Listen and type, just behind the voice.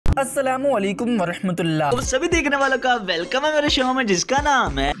अस्सलामु अलैकुम वरहमतुल्लाह। तो सभी देखने वालों का वेलकम है मेरे शो में जिसका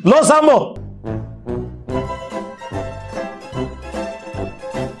नाम है लो सांभो।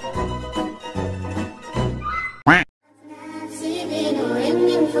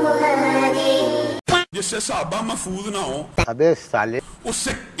 जिससे साहबा महफूज ना हो, अबे साले,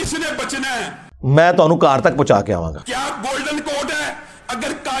 उससे किसने बचना है? मैं तो कार तक पहुंचा के आवांगा। क्या गोल्डन कोड है?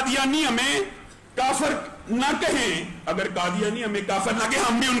 अगर कादियानी हमें काफर ना कहें, अगर कादियानी हमें काफर ना कहें,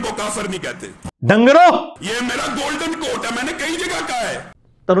 हम भी उनको काफर नहीं कहते। डंगरो, ये मेरा गोल्डन कोड है, मैंने कई जगह कहा है।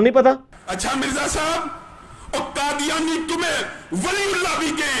 तेनू नहीं पता? अच्छा मिर्जा साहब, और कादियानी तुम्हें वलीउल्लाह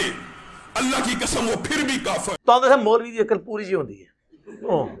भी कहे, अल्लाह की कसम वो फिर भी काफर। तो मौलवी की अकल पूरी जी होती है।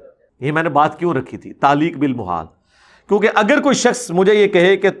 ये मैंने बात क्यों रखी थी, तालीक बिल मुहाल, क्योंकि अगर कोई शख्स मुझे ये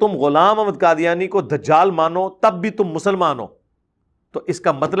कहे कि तुम गुलाम अहमद कादियानी को दज्जाल मानो तब भी तुम मुसलमान हो, तो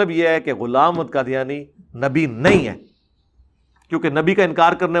इसका मतलब यह है कि गुलाम अहमद कादियानी नबी नहीं है, क्योंकि नबी का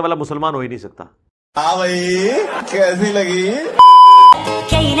इनकार करने वाला मुसलमान हो ही नहीं सकता। हाँ भाई, कैसी लगी?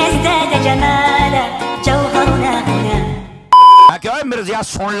 क्या है मिर्जा,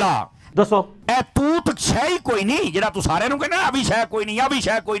 सुन ला दसो। ए तू तो छह ही कोई नहीं, जेड़ा तू सारे कहना अभी शह कोई नहीं, अभी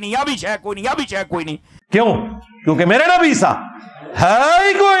शह कोई नहीं, अभी शह कोई नहीं, अभी शह कोई नहीं। क्यों? क्योंकि मेरे नबी सा है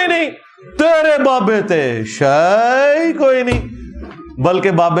ही कोई नहीं, तेरे बाबे ते शह ही कोई नहीं,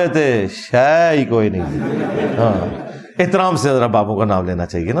 बल्कि बाबे ते शह ही कोई नहीं। हाँ, एहतराम से जरा बाबू का नाम लेना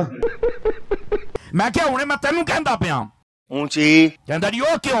चाहिए ना। मैं क्या हूं, मैं तेनू कहता पिया ऊंची कहता जी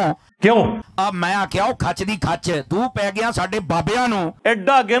ओ क्यों क्यों? अब मैं आख्या खच दी खच, तू पै गया साडे बाबियां नू।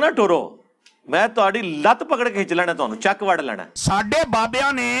 एडा अगे ना टुरो, मैं तुहाडी लत पकड़ के खिंच लेना, तुहानू चक वड़ लेना। साडे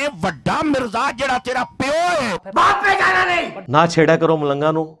बाबियां ने वड्डा मिर्जा जेड़ा तेरा प्यो है, बाप पे जाना नहीं ना छेड़ा करो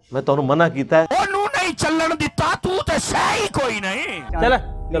मलंगा नू, मैं तुहानू मना कीता है। ओनू नहीं चलन दिता, तू ते सह ही कोई नहीं। चल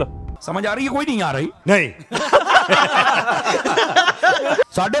चलो, समझ आ रही है? कोई नहीं आ रही नहीं।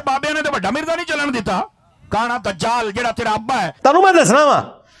 साडे बाबियां ने तो वड्डा मिर्जा नहीं चलन दिता, काना दज्जाल जेड़ा तेरा अब्बा है। तैनू मैं दसना वा,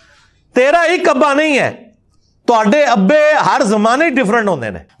 तेरा एक अब्बा नहीं है, तुहाडे अब्बे हर जमाने डिफरेंट होंदे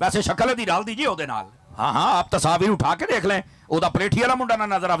ने। वैसे शक्ल दी डाल दीजिए ओदे नाल। हाँ हाँ, आप तस्वीर उठा के देख लें, ओदा पलेठी वाला मुंडा ना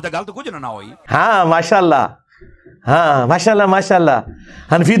नजर आवे, गलत कुछ ना होई। हाँ माशाल्लाह, हाँ माशाल्लाह माशाल्लाह।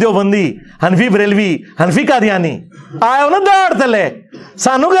 हनफी देवबंदी, हनफी बरेलवी, हनफी कादियानी आयो ना दाड़ थले,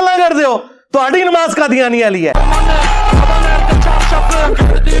 सानू गल्लां करदे हो, तुहाडी नमाज कादियानी वाली है।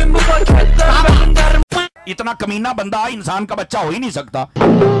 इतना कमीना बंदा इंसान का बच्चा हो ही नहीं सकता।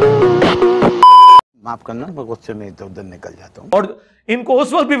 माफ करना, मैं गुस्से में इधर उधर निकल जाता हूँ। और इनको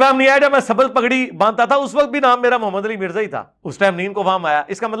उस वक्त भी वहम नहीं आया जब मैं सबल पगड़ी बांधता था, उस वक्त भी नाम मेरा मोहम्मद अली मिर्जा ही था, उस टाइम नहीं इनको वहम आया।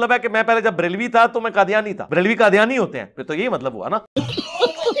 इसका मतलब है कि मैं पहले जब बरेलवी था तो मैं कादियानी था, बरेलवी कादियानी होते हैं, फिर तो यही मतलब हुआ ना।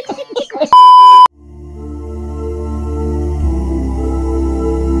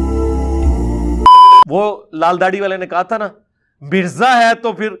 वो लाल दाढ़ी वाले ने कहा था ना, मिर्जा है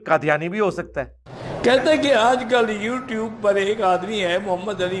तो फिर कादियानी भी हो सकता है। कहते हैं कि आजकल YouTube पर एक आदमी है,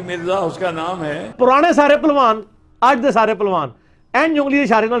 मोहम्मद अली मिर्जा उसका नाम है। पुराने सारे पहलवान, आज दे सारे पहलवान एन उंगली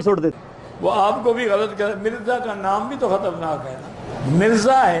इशारे नाल छोड़ देते। वो आपको भी गलत कर, मिर्जा का नाम भी तो खतरनाक है ना,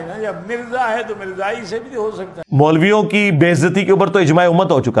 मिर्जा है ना, जब मिर्जा है तो मिर्जाई से भी हो सकता है। मौलवियों की बेइज्जती के ऊपर तो इजमाए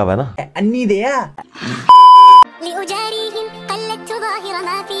उम्मत हो चुका है ना। अन्नी दिया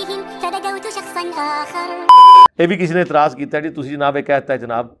ये भी किसी ने इतराज किया जी, तुसी जनाब ये कहता है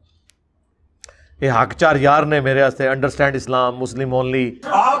जनाब ये हकचार यार ने मेरे वास्ते अंडरस्टैंड इस्लाम मुस्लिम ओनली।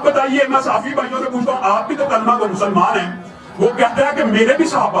 आप बताइए, मैं साफी भाइयों से पूछता हूँ, आप भी तो कलमा को मुसलमान हैं, वो कहते हैं कि मेरे भी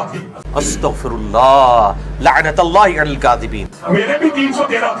सहाबा थे। अस्तगफिरुल्लाह लअनतुल्लाहि अलल काज़िबीन। मेरे भी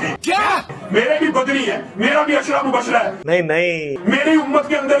 313 थे। क्या? मेरे भी बदरी है, मेरा भी अशरा मुबशरा है। नहीं नहीं, मेरी उम्मत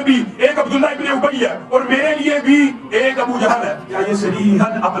के अंदर भी एक अब्दुल्ला इब्न उबई है और मेरे लिए भी एक अबू जहल है। क्या ये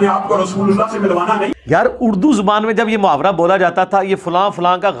सरीहन अपने आप को रसूलुल्लाह से मिलवाना नहीं? यार उर्दू जुबान में जब ये मुहावरा बोला जाता था, ये फलां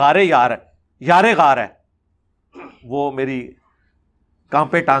फलां का गारे यार है, यारे गार है, वो मेरी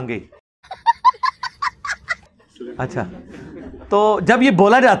कांपे टांग गई। अच्छा, तो जब ये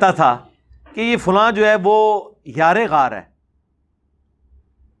बोला जाता था कि ये फलां जो है वो यारे गार है,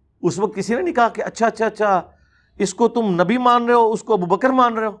 उस वक्त किसी ने नहीं कहा कि अच्छा अच्छा अच्छा इसको तुम नबी मान रहे हो, उसको अबू बकर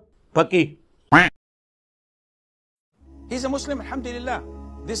मान रहे हो। फकी He's a Muslim, alhamdulillah.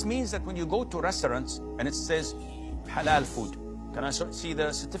 This means that when you go to restaurants and it says halal food, can I see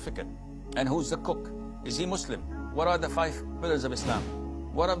the certificate? And who's the cook? Is he Muslim? What are the 5 pillars of Islam?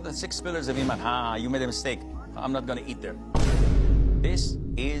 What are the 6 pillars of Iman? You made a mistake. I'm not going to eat there. This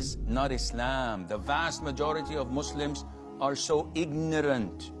is not Islam. The vast majority of Muslims are so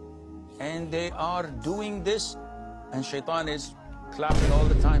ignorant. And they are doing this. And shaitan is clapping all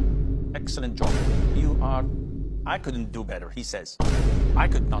the time. Excellent job. You are... I couldn't do better, he says. I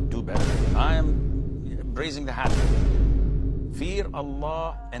could not do better. I am raising the hat. Fear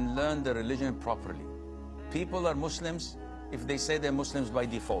Allah and learn the religion properly. People are Muslims if they say they're Muslims by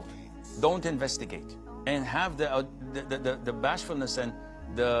default. Don't investigate. And have the bashfulness and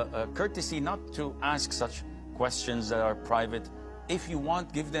the courtesy not to ask such questions that are private. If you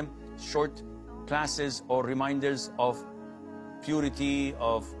want, give them short classes or reminders of purity,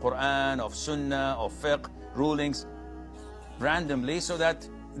 of Quran, of Sunnah, of fiqh, rulings, randomly, so that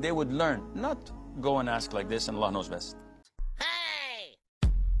they would learn. Not go and ask like this, and Allah knows best.